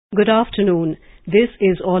Good afternoon. This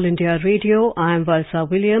is All India Radio. I am Valsa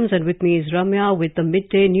Williams and with me is Ramya with the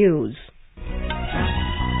Midday News.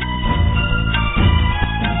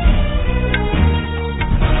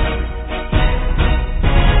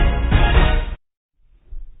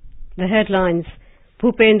 The headlines.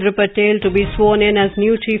 Bhupendra Patel to be sworn in as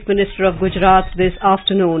new Chief Minister of Gujarat this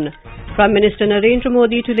afternoon. Prime Minister Narendra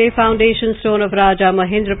Modi to lay foundation stone of Raja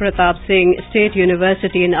Mahendra Pratap Singh State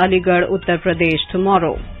University in Aligarh, Uttar Pradesh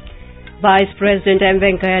tomorrow. Vice President M.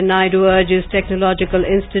 Venkaiah Naidu urges technological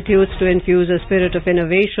institutes to infuse a spirit of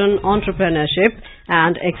innovation, entrepreneurship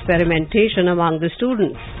and experimentation among the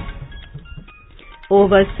students.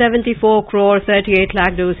 Over 74 crore 38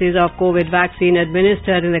 lakh doses of COVID vaccine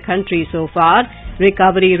administered in the country so far.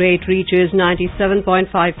 Recovery rate reaches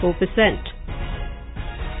 97.54%.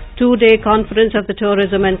 Two-day conference of the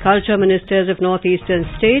Tourism and Culture Ministers of Northeastern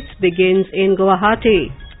States begins in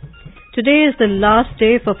Guwahati. Today is the last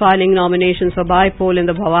day for filing nominations for by-poll in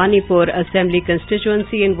the Bhawanipur Assembly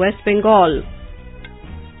constituency in West Bengal.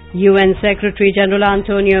 UN Secretary-General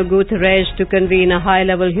Antonio Guterres to convene a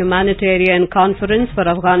high-level humanitarian conference for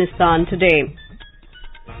Afghanistan today.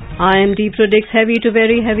 IMD predicts heavy to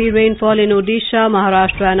very heavy rainfall in Odisha,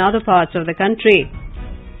 Maharashtra and other parts of the country.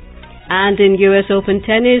 And in US Open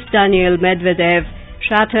tennis, Daniil Medvedev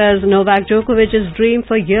shatters Novak Djokovic's dream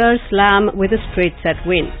for years slam with a straight-set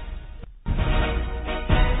win.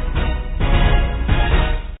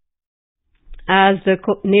 As the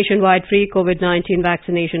nationwide free COVID-19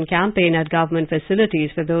 vaccination campaign at government facilities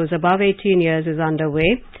for those above 18 years is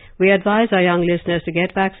underway, we advise our young listeners to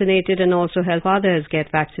get vaccinated and also help others get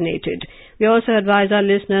vaccinated. We also advise our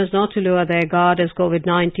listeners not to lower their guard as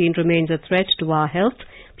COVID-19 remains a threat to our health.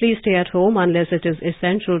 Please stay at home unless it is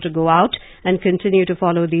essential to go out and continue to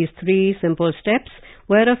follow these 3 simple steps.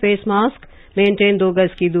 Wear a face mask, maintain 2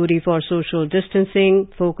 gaz ki duri for social distancing,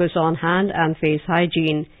 focus on hand and face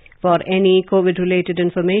hygiene. For any COVID-related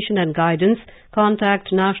information and guidance,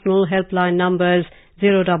 contact national helpline numbers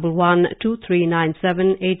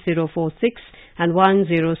 011-2397-8046 and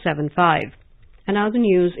 1075. And now the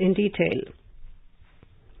news in detail.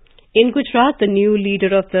 In Gujarat, the new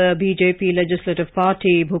leader of the BJP Legislative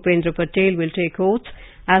Party, Bhupendra Patel, will take oath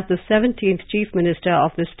as the 17th Chief Minister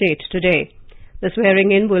of the state today. The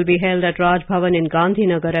swearing-in will be held at Raj Bhavan in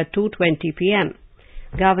Gandhinagar at 2:20 p.m.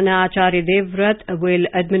 Governor Acharya Devvrat will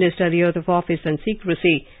administer the oath of office in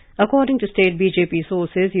secrecy. According to state BJP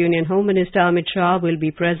sources, Union Home Minister Amit Shah will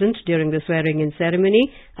be present during the swearing-in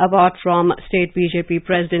ceremony. Apart from state BJP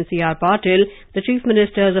President C.R. Patil, the Chief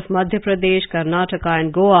Ministers of Madhya Pradesh, Karnataka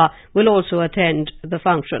and Goa will also attend the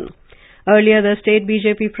function. Earlier, the state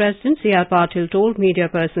BJP President C.R. Patil told media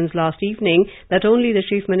persons last evening that only the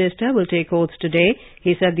Chief Minister will take oath today.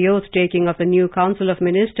 He said the oath-taking of the new Council of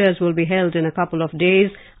Ministers will be held in a couple of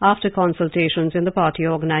days after consultations in the party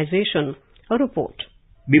organization. A report.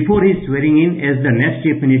 Before his swearing in as the next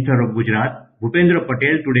Chief Minister of Gujarat, Bhupendra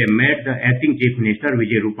Patel today met the acting Chief Minister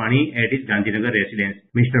Vijay Rupani at his Gandhinagar residence.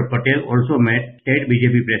 Mr. Patel also met State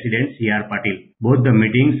BJP President C.R. Patil. Both the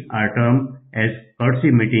meetings are termed as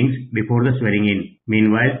courtesy meetings before the swearing-in.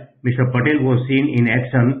 Meanwhile, Mr. Patel was seen in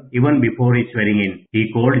action even before his swearing-in.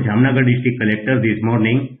 He called Jamnagar District Collector this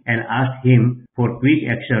morning and asked him for quick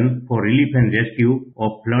action for relief and rescue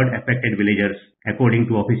of flood-affected villagers. According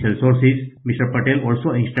to official sources, Mr. Patel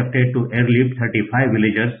also instructed to airlift 35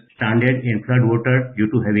 villagers stranded in floodwater due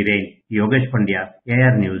to heavy rain. Yogesh Pandya,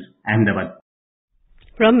 AR News, Ahmedabad.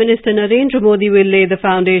 Prime Minister Narendra Modi will lay the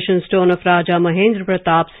foundation stone of Raja Mahendra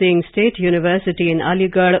Pratap Singh State University in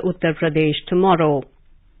Aligarh, Uttar Pradesh tomorrow.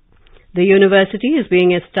 The university is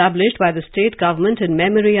being established by the state government in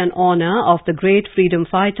memory and honour of the great freedom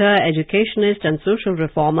fighter, educationist and social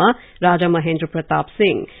reformer Raja Mahendra Pratap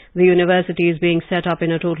Singh. The university is being set up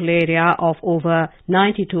in a total area of over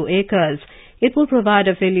 92 acres. It will provide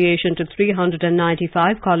affiliation to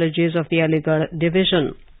 395 colleges of the Aligarh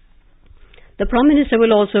division. The Prime Minister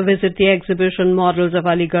will also visit the exhibition models of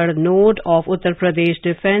Aligarh Node of Uttar Pradesh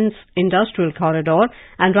Defence Industrial Corridor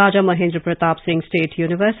and Raja Mahendra Pratap Singh State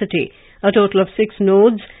University. A total of 6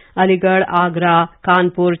 nodes, Aligarh, Agra,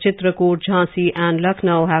 Kanpur, Chitrakoot, Jhansi and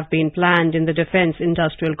Lucknow have been planned in the Defence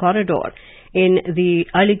Industrial Corridor. In the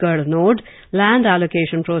Aligarh node, land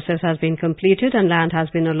allocation process has been completed and land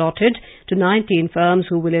has been allotted to 19 firms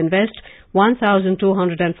who will invest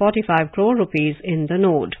 1,245 crore rupees in the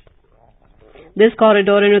node. This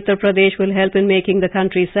corridor in Uttar Pradesh will help in making the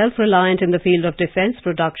country self-reliant in the field of defence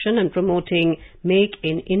production and promoting Make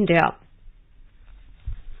in India.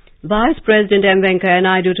 Vice President M. Venkaiah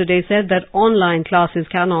Naidu today said that online classes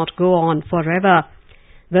cannot go on forever.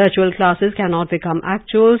 Virtual classes cannot become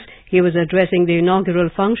actuals. He was addressing the inaugural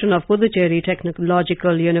function of Puducherry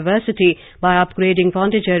Technological University by upgrading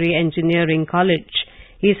Pondicherry Engineering College.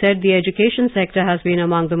 He said the education sector has been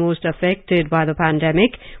among the most affected by the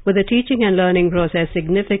pandemic, with the teaching and learning process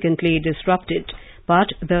significantly disrupted.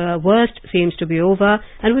 But the worst seems to be over,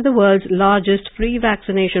 and with the world's largest free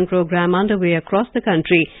vaccination program underway across the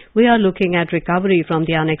country, we are looking at recovery from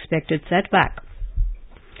the unexpected setback.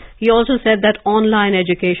 He also said that online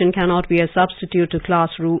education cannot be a substitute to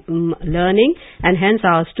classroom learning, and hence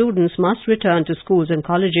our students must return to schools and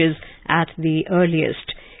colleges at the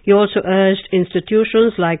earliest. He also urged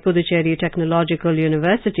institutions like Puducherry Technological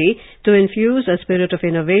University to infuse a spirit of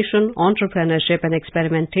innovation, entrepreneurship and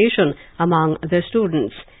experimentation among the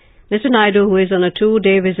students. Mr. Naidu, who is on a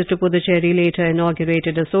 2-day visit to Puducherry, later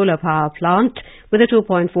inaugurated a solar power plant with a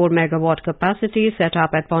 2.4 megawatt capacity set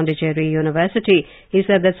up at Pondicherry University. He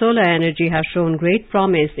said that solar energy has shown great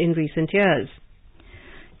promise in recent years.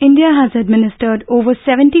 India has administered over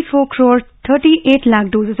 74 crore 38 lakh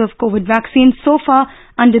doses of COVID vaccine so far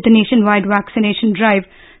under the nationwide vaccination drive.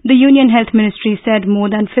 The Union Health Ministry said more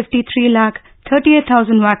than 53 lakh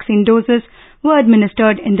 38,000 vaccine doses were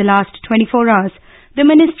administered in the last 24 hours. The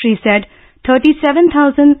ministry said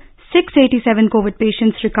 37,687 COVID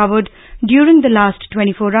patients recovered during the last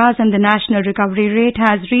 24 hours and the national recovery rate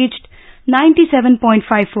has reached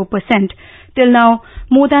 97.54%. Till now,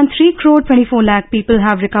 more than 3 crore 24 lakh people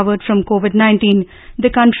have recovered from COVID-19. The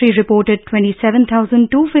country reported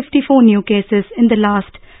 27,254 new cases in the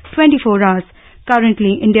last 24 hours.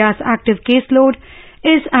 Currently, India's active caseload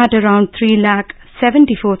is at around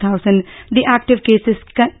 3,74,000. The active cases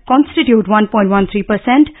constitute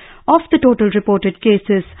 1.13% of the total reported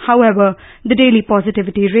cases. However, the daily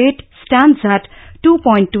positivity rate stands at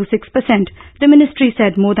 2.26%. The ministry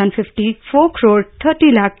said more than 54 crore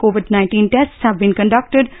 30 lakh COVID-19 tests have been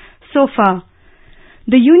conducted so far.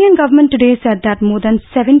 The Union government today said that more than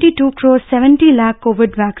 72 crore 70 lakh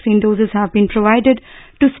COVID vaccine doses have been provided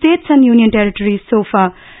to states and union territories so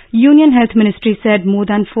far. Union Health Ministry said more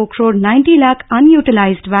than 4 crore 90 lakh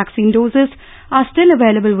unutilized vaccine doses are still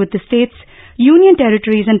available with the states, union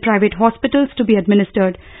territories and private hospitals to be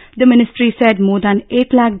administered. The ministry said more than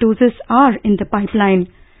 8 lakh doses are in the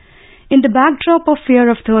pipeline. In the backdrop of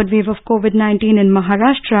fear of third wave of COVID-19 in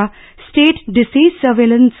Maharashtra, State Disease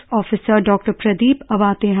Surveillance Officer Dr. Pradeep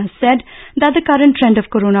Awate has said that the current trend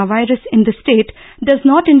of coronavirus in the state does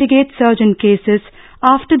not indicate surge in cases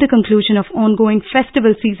after the conclusion of ongoing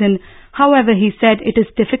festival season. However, he said it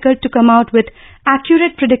is difficult to come out with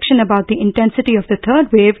accurate prediction about the intensity of the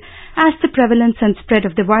third wave as the prevalence and spread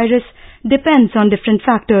of the virus depends on different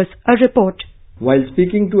factors. A report. While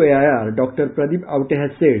speaking to AIR, Dr. Pradeep Awate has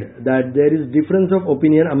said that there is difference of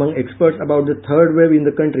opinion among experts about the third wave in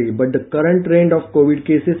the country, but the current trend of COVID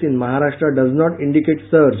cases in Maharashtra does not indicate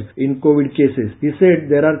surge in COVID cases. He said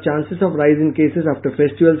there are chances of rise in cases after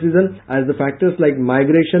festival season as the factors like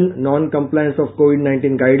migration, non-compliance of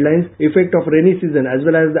COVID-19 guidelines, effect of rainy season as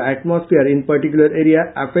well as the atmosphere in particular area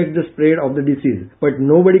affect the spread of the disease. But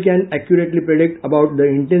nobody can accurately predict about the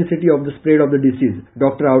intensity of the spread of the disease.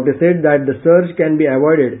 Dr. Awate said that the surge can be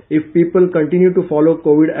avoided if people continue to follow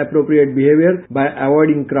COVID-appropriate behavior by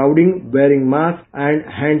avoiding crowding, wearing masks and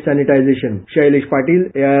hand sanitization. Shailesh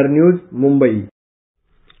Patil, AIR News, Mumbai.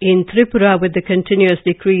 In Tripura, with the continuous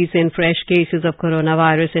decrease in fresh cases of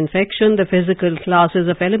coronavirus infection, the physical classes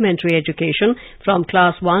of elementary education from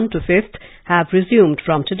class 1 to 5th have resumed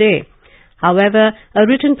from today. However, a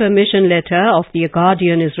written permission letter of the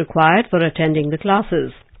guardian is required for attending the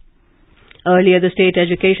classes. Earlier, the State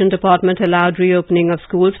Education Department allowed reopening of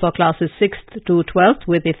schools for classes 6th to 12th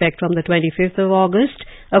with effect from the 25th of August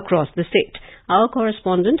across the state. Our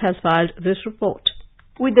correspondent has filed this report.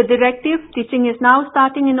 With the directive, teaching is now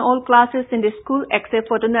starting in all classes in the school except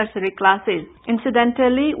for the nursery classes.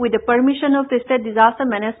 Incidentally, with the permission of the State Disaster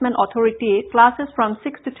Management Authority, classes from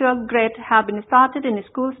 6th to 12th grade have been started in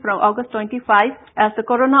schools from August 25 as the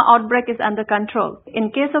corona outbreak is under control.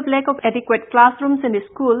 In case of lack of adequate classrooms in the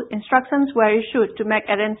school, instructions were issued to make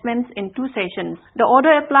arrangements in 2 sessions. The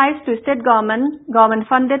order applies to state government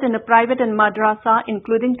funded and the private and madrasa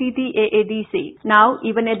including TTAADC. Now,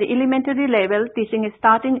 even at the elementary level, teaching is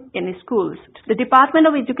starting in schools. The Department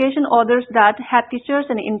of Education orders that head teachers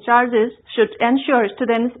and in charges should ensure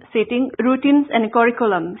students' seating, routines and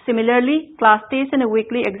curriculum. Similarly, class tests and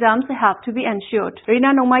weekly exams have to be ensured.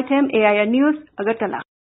 Rina Nomaitem, AIR News, Agartala.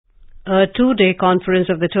 A two-day conference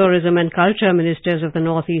of the tourism and culture ministers of the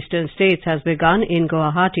northeastern states has begun in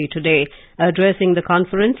Guwahati today. Addressing the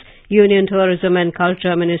conference, Union Tourism and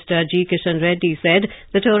Culture Minister G. Kishan Reddy said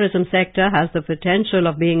the tourism sector has the potential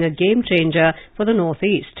of being a game changer for the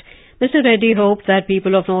northeast. Mr. Reddy hoped that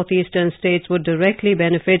people of northeastern states would directly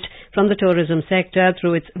benefit from the tourism sector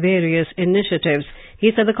through its various initiatives. He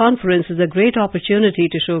said the conference is a great opportunity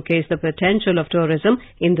to showcase the potential of tourism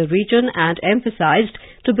in the region and emphasized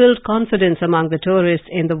to build confidence among the tourists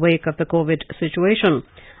in the wake of the COVID situation.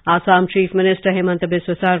 Assam Chief Minister Himanta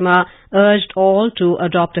Biswa Sarma urged all to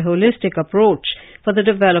adopt a holistic approach for the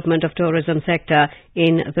development of tourism sector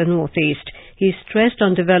in the northeast. He stressed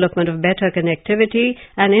on development of better connectivity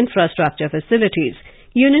and infrastructure facilities.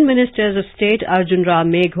 Union Ministers of State Arjun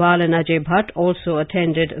Ram Meghwal and Ajay Bhatt also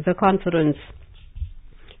attended the conference.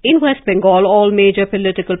 In West Bengal, all major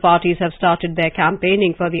political parties have started their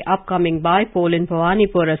campaigning for the upcoming by-poll in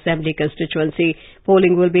Bhawanipur Assembly constituency.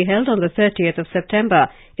 Polling will be held on the 30th of September.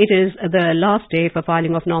 It is the last day for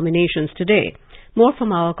filing of nominations today. More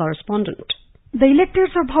from our correspondent. The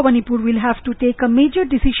electors of Bhawanipur will have to take a major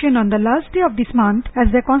decision on the last day of this month as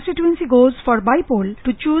their constituency goes for by-poll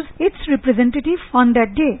to choose its representative on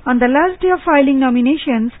that day. On the last day of filing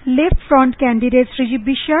nominations, Left Front candidate Srijit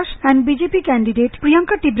Bishwas and BJP candidate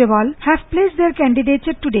Priyanka Tibrewal have placed their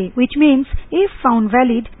candidature today, which means if found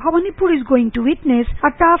valid, Bhawanipur is going to witness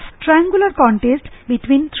a tough triangular contest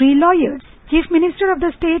between three lawyers. Chief Minister of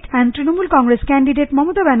the state and Trinamool Congress candidate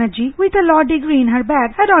Mamata Banerjee, with a law degree in her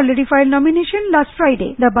bag, had already filed nomination last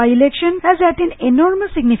Friday. The by-election has attained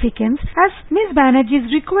enormous significance as Ms. Banerjee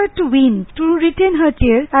is required to win to retain her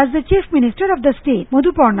chair as the Chief Minister of the state.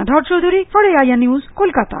 Madhuparna Chaudhary for AIR News,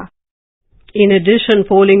 Kolkata. In addition,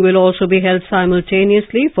 polling will also be held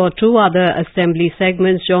simultaneously for two other assembly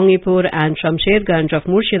segments, Jongipur and Shamsherganj of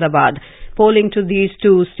Murshidabad. Polling to these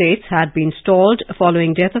two states had been stalled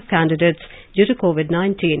following death of candidates due to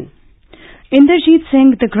COVID-19. Inderjeet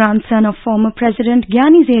Singh, the grandson of former President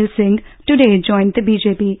Gyani Zail Singh, today joined the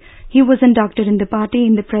BJP. He was inducted in the party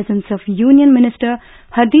in the presence of Union Minister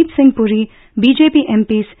Hardeep Singh Puri, BJP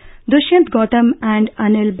MPs Dushyant Gautam and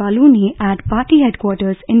Anil Baluni at party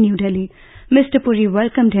headquarters in New Delhi. Mr. Puri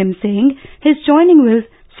welcomed him, saying his joining will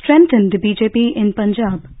strengthen the BJP in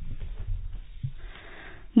Punjab.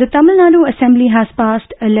 The Tamil Nadu Assembly has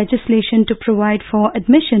passed a legislation to provide for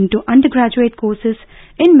admission to undergraduate courses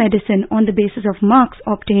in medicine on the basis of marks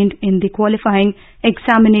obtained in the qualifying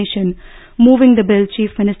examination. Moving the bill,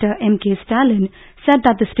 Chief Minister M.K. Stalin said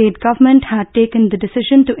that the state government had taken the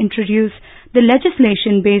decision to introduce the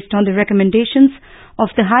legislation based on the recommendations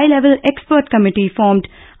of the high-level expert committee formed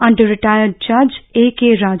under retired Judge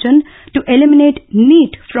A.K. Rajan to eliminate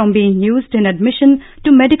NEET from being used in admission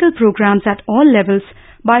to medical programs at all levels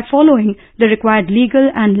by following the required legal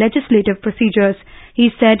and legislative procedures. He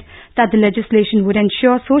said that the legislation would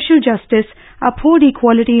ensure social justice, uphold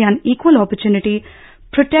equality and equal opportunity,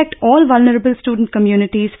 protect all vulnerable student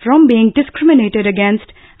communities from being discriminated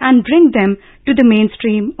against, and bring them to the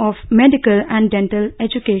mainstream of medical and dental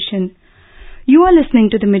education. You are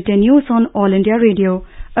listening to the Midday News on All India Radio.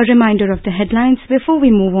 A reminder of the headlines before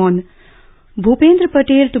we move on. Bhupendra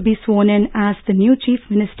Patel to be sworn in as the new Chief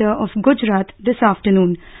Minister of Gujarat this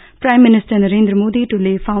afternoon. Prime Minister Narendra Modi to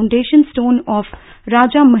lay foundation stone of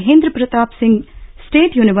Raja Mahendra Pratap Singh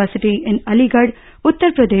State University in Aligarh,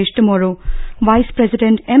 Uttar Pradesh tomorrow. Vice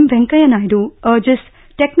President M. Venkaiah Naidu urges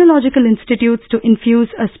technological institutes to infuse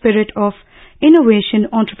a spirit of innovation,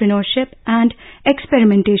 entrepreneurship and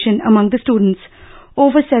experimentation among the students.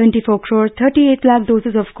 Over 74 crore 38 lakh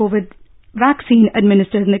doses of COVID vaccine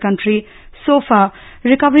administered in the country. So far,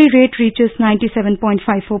 recovery rate reaches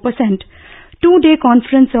 97.54%. Two-day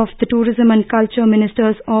conference of the Tourism and Culture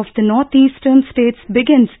Ministers of the Northeastern States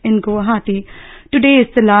begins in Guwahati. Today is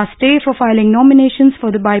the last day for filing nominations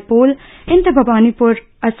for the by-poll in the Bhawanipur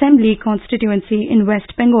Assembly constituency in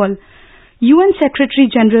West Bengal. UN Secretary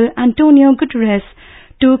General Antonio Guterres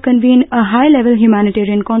to convene a high-level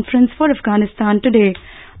humanitarian conference for Afghanistan today.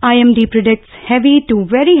 IMD predicts heavy to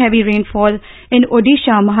very heavy rainfall in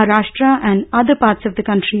Odisha, Maharashtra and other parts of the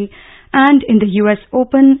country. And in the US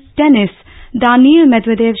Open tennis, Daniil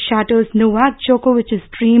Medvedev shatters Novak Djokovic's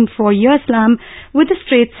dream for year slam with a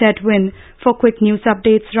straight set win. For quick news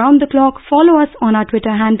updates round the clock, follow us on our Twitter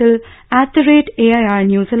handle @AIR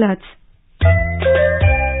News Alerts.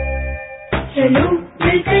 चलो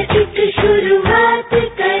मिलकर एक शुरुआत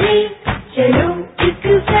करें, चलो एक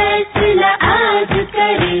फैसला आज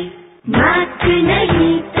करें, मास्क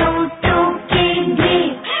नहीं तो टोकेंगे,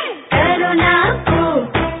 कोरोना को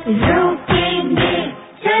रोकेंगे,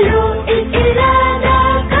 चलो एक इरादा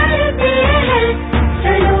करते हैं,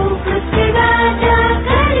 चलो कुछ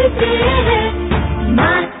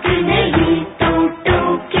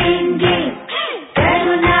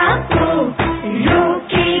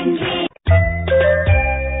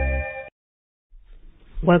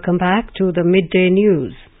Welcome back to the Midday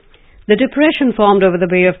News. The depression formed over the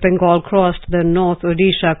Bay of Bengal crossed the North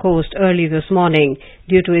Odisha coast early this morning.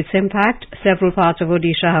 Due to its impact, several parts of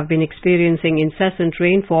Odisha have been experiencing incessant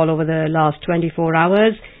rainfall over the last 24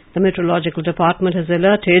 hours. The Meteorological Department has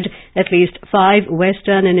alerted at least 5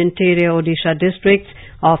 western and interior Odisha districts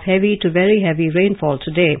of heavy to very heavy rainfall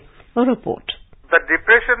today. A report. The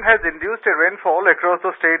depression has induced a rainfall across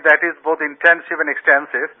the state that is both intensive and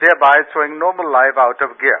extensive, thereby throwing normal life out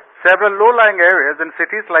of gear. Several low-lying areas in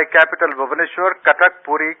cities like capital Bhubaneswar, Cuttack,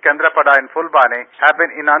 Puri, Kendrapada and Fulbani have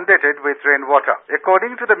been inundated with rainwater.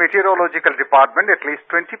 According to the Meteorological Department, at least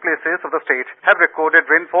 20 places of the state have recorded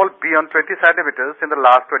rainfall beyond 20 centimeters in the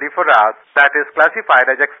last 24 hours. That is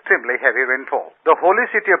classified as extremely heavy rainfall. The holy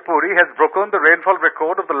city of Puri has broken the rainfall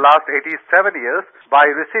record of the last 87 years by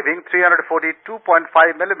receiving 342.5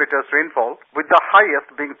 millimeters rainfall, with the highest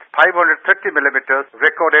being 530 millimeters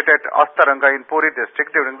recorded at Astaranga in Puri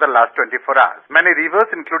district during the last 24 hours. Many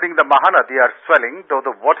rivers, including the Mahanadi, are swelling, though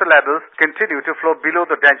the water levels continue to flow below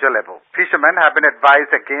the danger level. Fishermen have been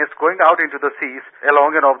advised against going out into the seas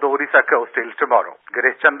along and off the Odisha coast till tomorrow.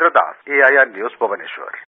 Girish Chandra Das, AIR News,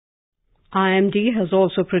 Bhubaneswar. IMD has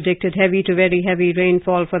also predicted heavy to very heavy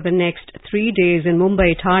rainfall for the next 3 days in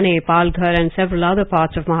Mumbai, Thane, Palghar and several other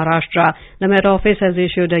parts of Maharashtra. The Met Office has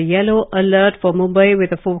issued a yellow alert for Mumbai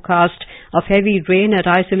with a forecast of heavy rain at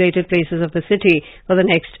isolated places of the city for the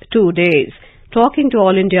next 2 days. Talking to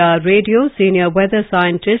All India Radio, senior weather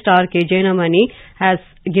scientist R.K. Jainamani has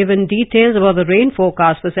given details about the rain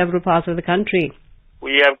forecast for several parts of the country.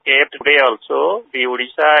 We have kept today also the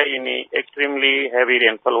Odisha in extremely heavy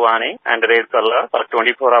rainfall warning and red color for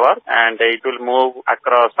 24 hours, and it will move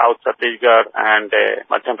across South Chhattisgarh and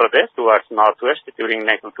Madhya Pradesh towards northwest during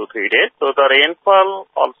next 2 to 3 days. So the rainfall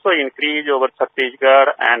also increase over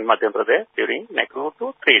Chhattisgarh and Madhya Pradesh during next 2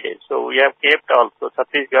 to 3 days. So we have kept also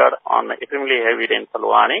Chhattisgarh on extremely heavy rainfall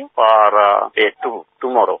warning for day 2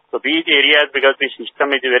 tomorrow. So these areas, because the system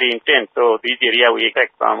is very intense, so these areas we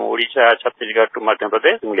expect from Odisha, Chhattisgarh to Madhya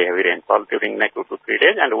Pradesh, extremely heavy rainfall during next 2 to 3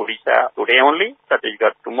 days, and Odisha today only,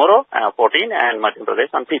 Chhattisgarh tomorrow, 14, and Madhya Pradesh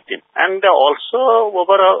on 15. And also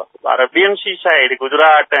over Arabian Sea side,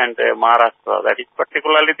 Gujarat and Maharashtra, that is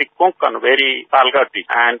particularly the Konkan, very Palghar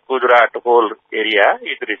and Gujarat whole area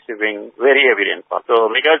is receiving very heavy rainfall. So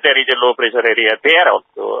because there is a low pressure area there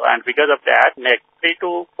also, and because of that, next 3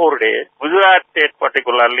 to 4 days, Gujarat state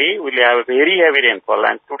particularly will have very heavy rainfall,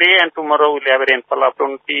 and today and tomorrow will have a rainfall of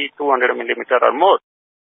 200 millimeter or more.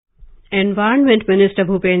 Environment Minister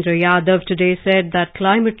Bhupendra Yadav today said that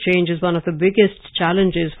climate change is one of the biggest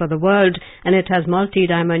challenges for the world and it has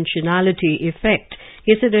multidimensionality effect.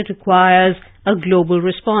 He said it requires a global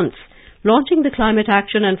response. Launching the Climate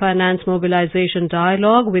Action and Finance Mobilization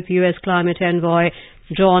Dialogue with U.S. Climate Envoy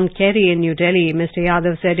John Kerry in New Delhi, Mr.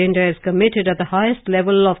 Yadav said India is committed at the highest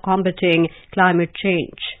level of combating climate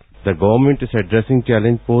change. The government is addressing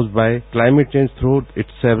challenge posed by climate change through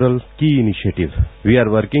its several key initiatives. We are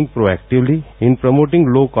working proactively in promoting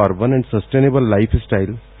low carbon and sustainable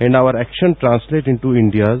lifestyle, and our action translate into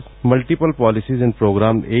India's multiple policies and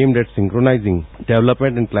programs aimed at synchronizing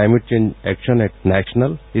development and climate change action at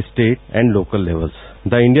national, state and local levels.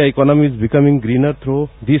 The India economy is becoming greener through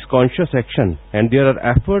this conscious action, and there are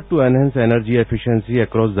efforts to enhance energy efficiency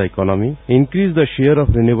across the economy, increase the share of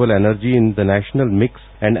renewable energy in the national mix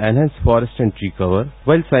and enhance forest and tree cover,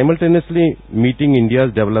 while simultaneously meeting India's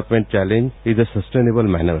development challenge in a sustainable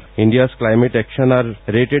manner. India's climate action are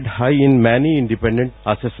rated high in many independent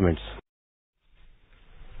assessments.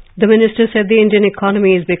 The minister said the Indian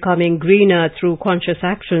economy is becoming greener through conscious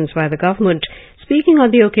actions by the government. Speaking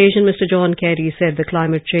on the occasion, Mr. John Kerry said the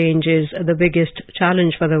climate change is the biggest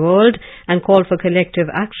challenge for the world and called for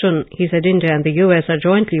collective action. He said India and the US are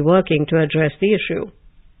jointly working to address the issue.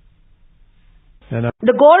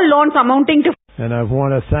 The gold loans amounting to... And I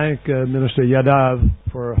want to thank Minister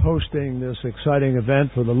Yadav for hosting this exciting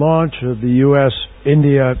event for the launch of the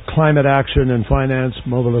U.S.-India Climate Action and Finance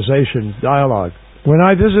Mobilization Dialogue. When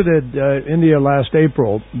I visited India last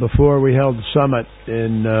April, before we held the summit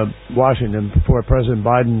in Washington, before President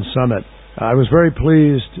Biden's summit, I was very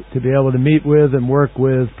pleased to be able to meet with and work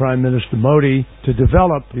with Prime Minister Modi to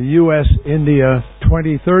develop the U.S.-India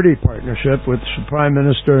 2030 partnership, which Prime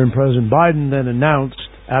Minister and President Biden then announced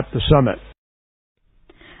at the summit.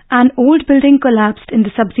 An old building collapsed in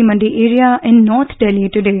the Sabzi Mandi area in North Delhi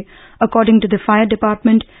today. According to the fire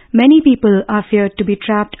department, many people are feared to be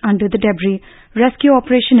trapped under the debris. Rescue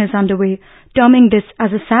operation is underway. Terming this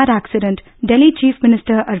as a sad accident, Delhi Chief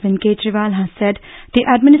Minister Arvind Kejriwal has said the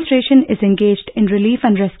administration is engaged in relief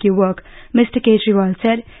and rescue work. Mr. Kejriwal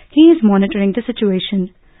said he is monitoring the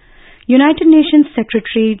situation. United Nations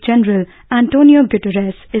Secretary General Antonio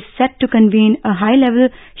Guterres is set to convene a high-level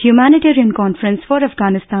humanitarian conference for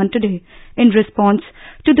Afghanistan today in response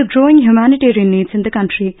to the growing humanitarian needs in the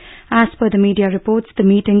country. As per the media reports, the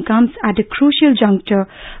meeting comes at a crucial juncture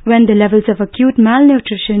when the levels of acute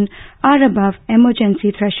malnutrition are above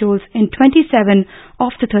emergency thresholds in 27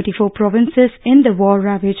 of the 34 provinces in the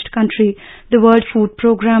war-ravaged country. The World Food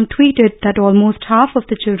Programme tweeted that almost half of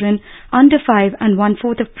the children under 5 and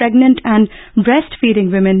 1/4 of pregnant and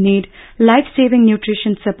breastfeeding women need life-saving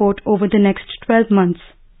nutrition support over the next 12 months.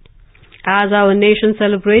 As our nation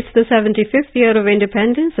celebrates the 75th year of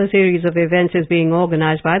independence, a series of events is being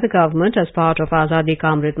organized by the government as part of Azadi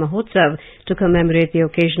Ka Amrit Mahotsav. To commemorate the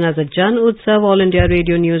occasion as a Jan Utsav, All India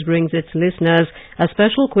Radio News brings its listeners a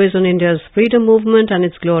special quiz on India's freedom movement and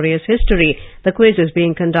its glorious history. The quiz is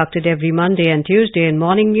being conducted every Monday and Tuesday in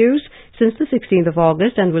morning news since the 16th of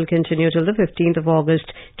August and will continue till the 15th of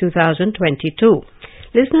August 2022.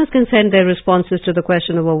 Listeners can send their responses to the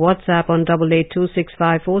question over WhatsApp on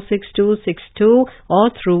 8826546262 or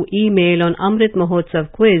through email on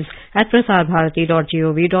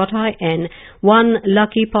amritmahotsavquiz@prasarbharati.gov.in. One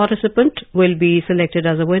lucky participant will be selected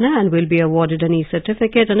as a winner and will be awarded an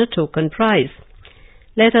e-certificate and a token prize.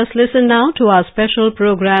 Let us listen now to our special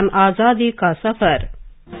program Azadi Ka Safar.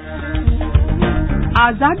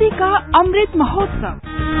 Azadi Ka Amrit Mahotsav.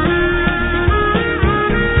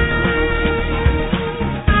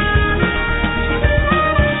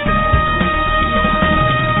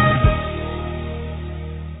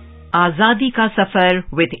 Azadi Ka Safar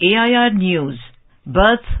with AIR News.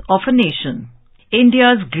 Birth of a Nation.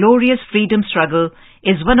 India's glorious freedom struggle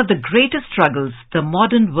is one of the greatest struggles the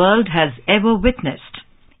modern world has ever witnessed.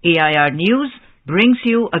 AIR News brings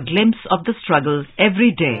you a glimpse of the struggle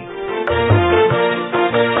every day.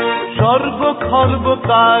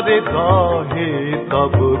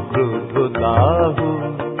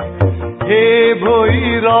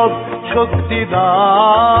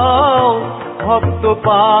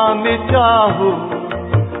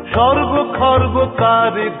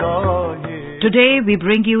 Today we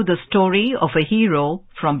bring you the story of a hero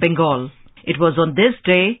from Bengal. It was on this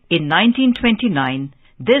day in 1929,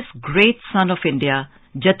 this great son of India,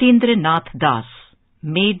 Jatindra Nath Das,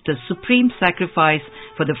 made the supreme sacrifice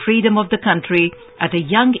for the freedom of the country at a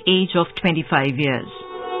young age of 25 years.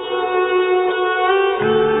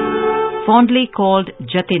 Fondly called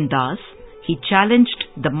Jatin Das, he challenged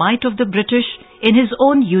the might of the British in his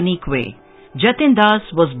own unique way. Jatin Das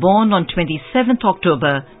was born on 27th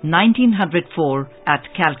October 1904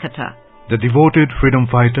 at Calcutta. The devoted freedom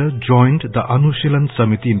fighter joined the Anushilan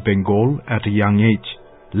Samiti in Bengal at a young age.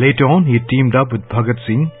 Later on, he teamed up with Bhagat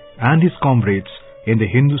Singh and his comrades in the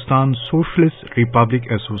Hindustan Socialist Republic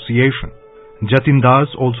Association. Jatin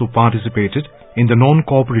Das also participated in the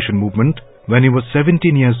non-cooperation movement when he was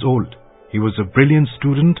 17 years old. He was a brilliant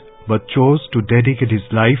student but chose to dedicate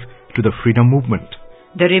his life to the freedom movement.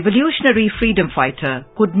 The revolutionary freedom fighter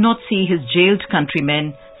could not see his jailed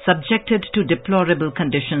countrymen subjected to deplorable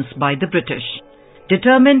conditions by the British.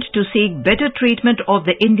 Determined to seek better treatment of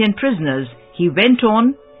the Indian prisoners, he went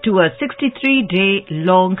on to a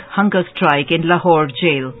 63-day-long hunger strike in Lahore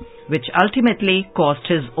jail, which ultimately cost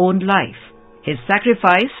his own life. His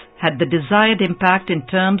sacrifice had the desired impact in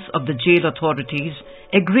terms of the jail authorities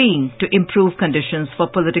agreeing to improve conditions for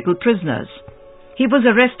political prisoners. He was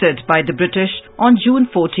arrested by the British on June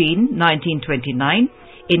 14, 1929,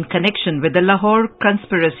 in connection with the Lahore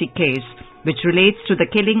conspiracy case, which relates to the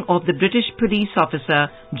killing of the British police officer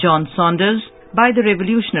John Saunders by the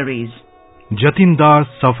revolutionaries. Jatin Das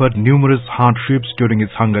suffered numerous hardships during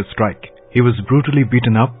his hunger strike. He was brutally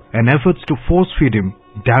beaten up and efforts to force-feed him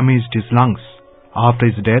damaged his lungs. After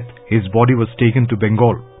his death, his body was taken to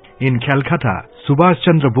Bengal. In Calcutta, Subhash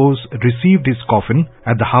Chandra Bose received his coffin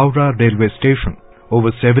at the Howrah railway station.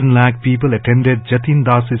 Over 7 lakh people attended Jatin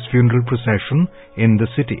Das's funeral procession in the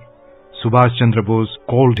city. Subhash Chandra Bose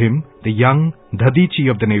called him the young Dadichi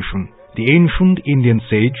of the nation, the ancient Indian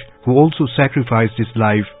sage who also sacrificed his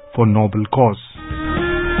life for noble cause.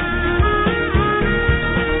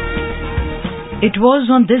 It was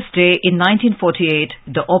on this day in 1948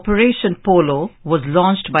 the Operation Polo was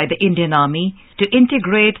launched by the Indian Army to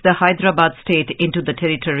integrate the Hyderabad state into the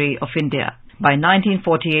territory of India. By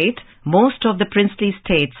 1948, most of the princely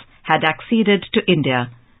states had acceded to India,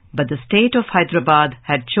 but the state of Hyderabad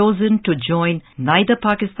had chosen to join neither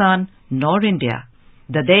Pakistan nor India.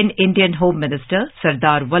 The then Indian Home Minister,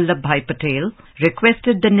 Sardar Vallabhbhai Patel,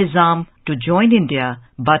 requested the Nizam to join India,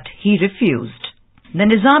 but he refused. The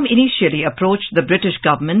Nizam initially approached the British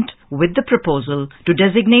government with the proposal to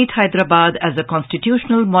designate Hyderabad as a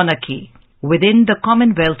constitutional monarchy. within the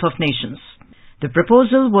Commonwealth of Nations. The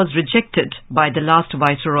proposal was rejected by the last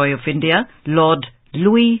Viceroy of India, Lord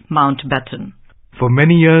Louis Mountbatten. For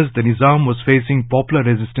many years, the Nizam was facing popular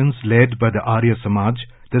resistance led by the Arya Samaj,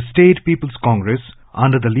 the State People's Congress,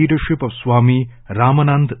 under the leadership of Swami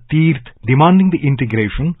Ramanand Tirth, demanding the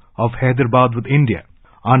integration of Hyderabad with India.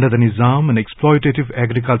 Under the Nizam, an exploitative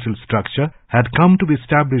agricultural structure had come to be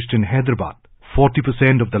established in Hyderabad.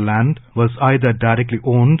 40% of the land was either directly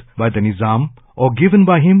owned by the Nizam or given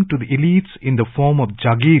by him to the elites in the form of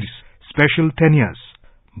Jagirs, special tenures.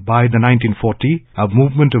 By the 1940, a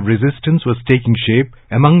movement of resistance was taking shape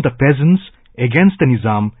among the peasants against the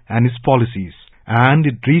Nizam and his policies, and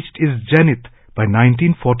it reached its zenith by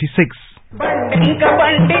 1946.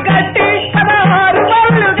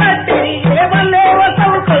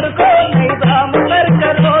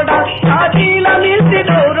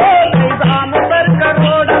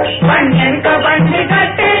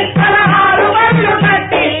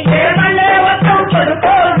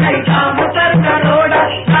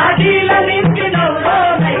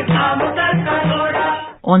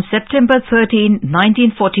 On September 13,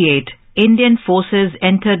 1948, Indian forces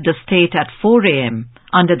entered the state at 4 a.m.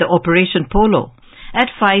 under the Operation Polo. At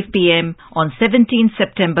 5 p.m. on 17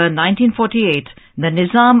 September 1948, the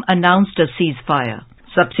Nizam announced a ceasefire.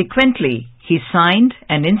 Subsequently, he signed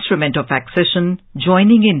an instrument of accession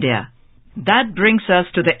joining India. That brings us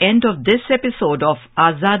to the end of this episode of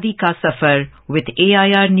Azadi Ka Safar with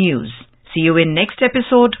AIR News. See you in next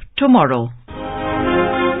episode tomorrow.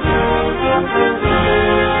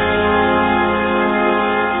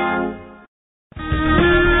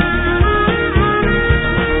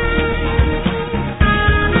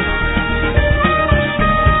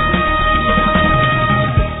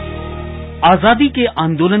 आजादी के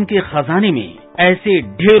आंदोलन के खजाने में ऐसे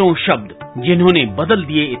ढेरों शब्द जिन्होंने बदल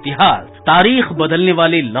दिए इतिहास, तारीख बदलने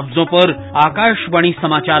वाले लफ्जों पर आकाशवाणी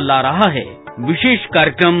समाचार ला रहा है विशेष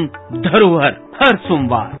कार्यक्रम धरोहर हर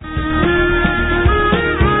सोमवार।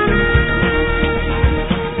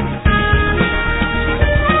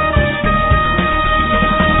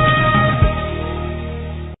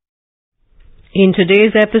 In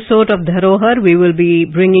today's episode of Dharohar, we will be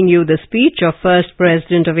bringing you the speech of First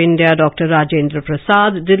President of India, Dr. Rajendra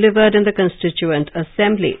Prasad, delivered in the Constituent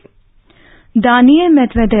Assembly. Daniil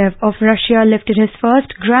Medvedev of Russia lifted his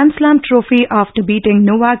first Grand Slam trophy after beating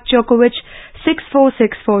Novak Djokovic 6-4,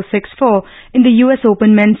 6-4, 6-4 in the US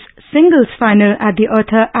Open men's singles final at the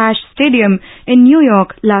Arthur Ashe Stadium in New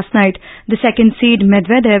York last night. The second seed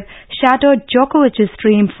Medvedev shattered Djokovic's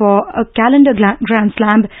dream for a calendar Grand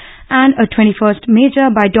Slam and a 21st major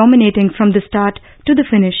by dominating from the start to the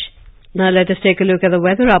finish. Now let us take a look at the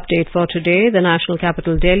weather update for today. The national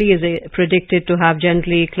capital Delhi is predicted to have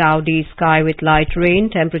generally cloudy sky with light rain.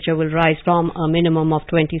 Temperature will rise from a minimum of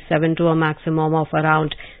 27 to a maximum of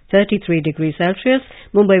around 33 degrees Celsius.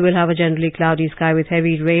 Mumbai will have a generally cloudy sky with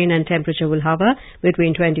heavy rain and temperature will hover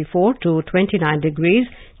between 24 to 29 degrees.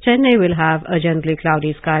 Chennai will have a generally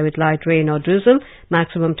cloudy sky with light rain or drizzle.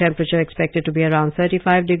 Maximum temperature expected to be around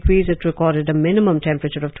 35 degrees. It recorded a minimum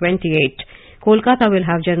temperature of 28. Kolkata will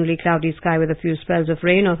have generally cloudy sky with a few spells of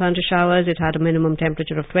rain or thunder showers. It had a minimum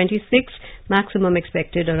temperature of 26. Maximum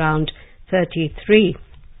expected around 33.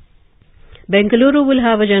 Bengaluru will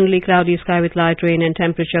have a generally cloudy sky with light rain and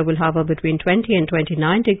temperature will hover between 20 and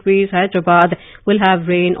 29 degrees. Hyderabad will have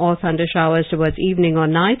rain or thunder showers towards evening or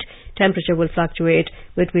night. Temperature will fluctuate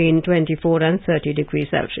between 24 and 30 degrees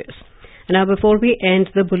Celsius. And now before we end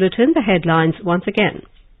the bulletin, the headlines once again.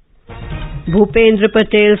 Bhupendra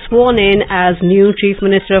Patel sworn in as new Chief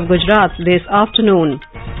Minister of Gujarat this afternoon.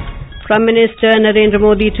 Prime Minister Narendra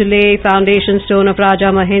Modi to lay foundation stone of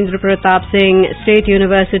Raja Mahendra Pratap Singh State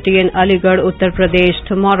University in Aligarh, Uttar Pradesh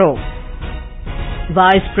tomorrow.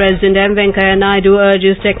 Vice President M. Venkaiah Naidu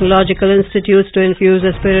urges technological institutes to infuse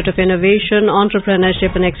a spirit of innovation,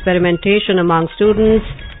 entrepreneurship and experimentation among students.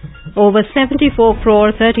 Over 74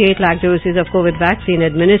 crore 38 lakh doses of COVID vaccine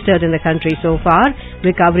administered in the country so far.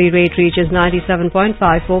 Recovery rate reaches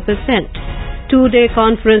 97.54%. Two-day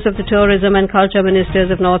conference of the Tourism and Culture Ministers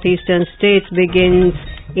of Northeastern States begins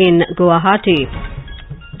in Guwahati.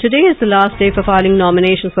 Today is the last day for filing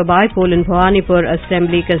nominations for Baipol in Bhawanipur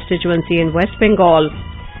Assembly constituency in West Bengal.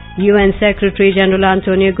 UN Secretary General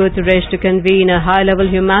Antonio Guterres to convene a high-level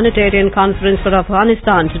humanitarian conference for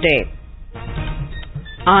Afghanistan today.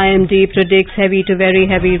 IMD predicts heavy to very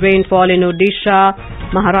heavy rainfall in Odisha,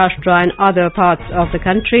 Maharashtra and other parts of the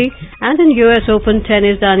country. And in US Open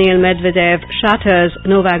tennis, Daniil Medvedev shatters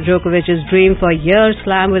Novak Djokovic's dream for a year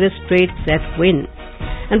slam with a straight set win.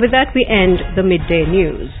 And with that we end the midday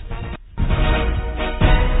news.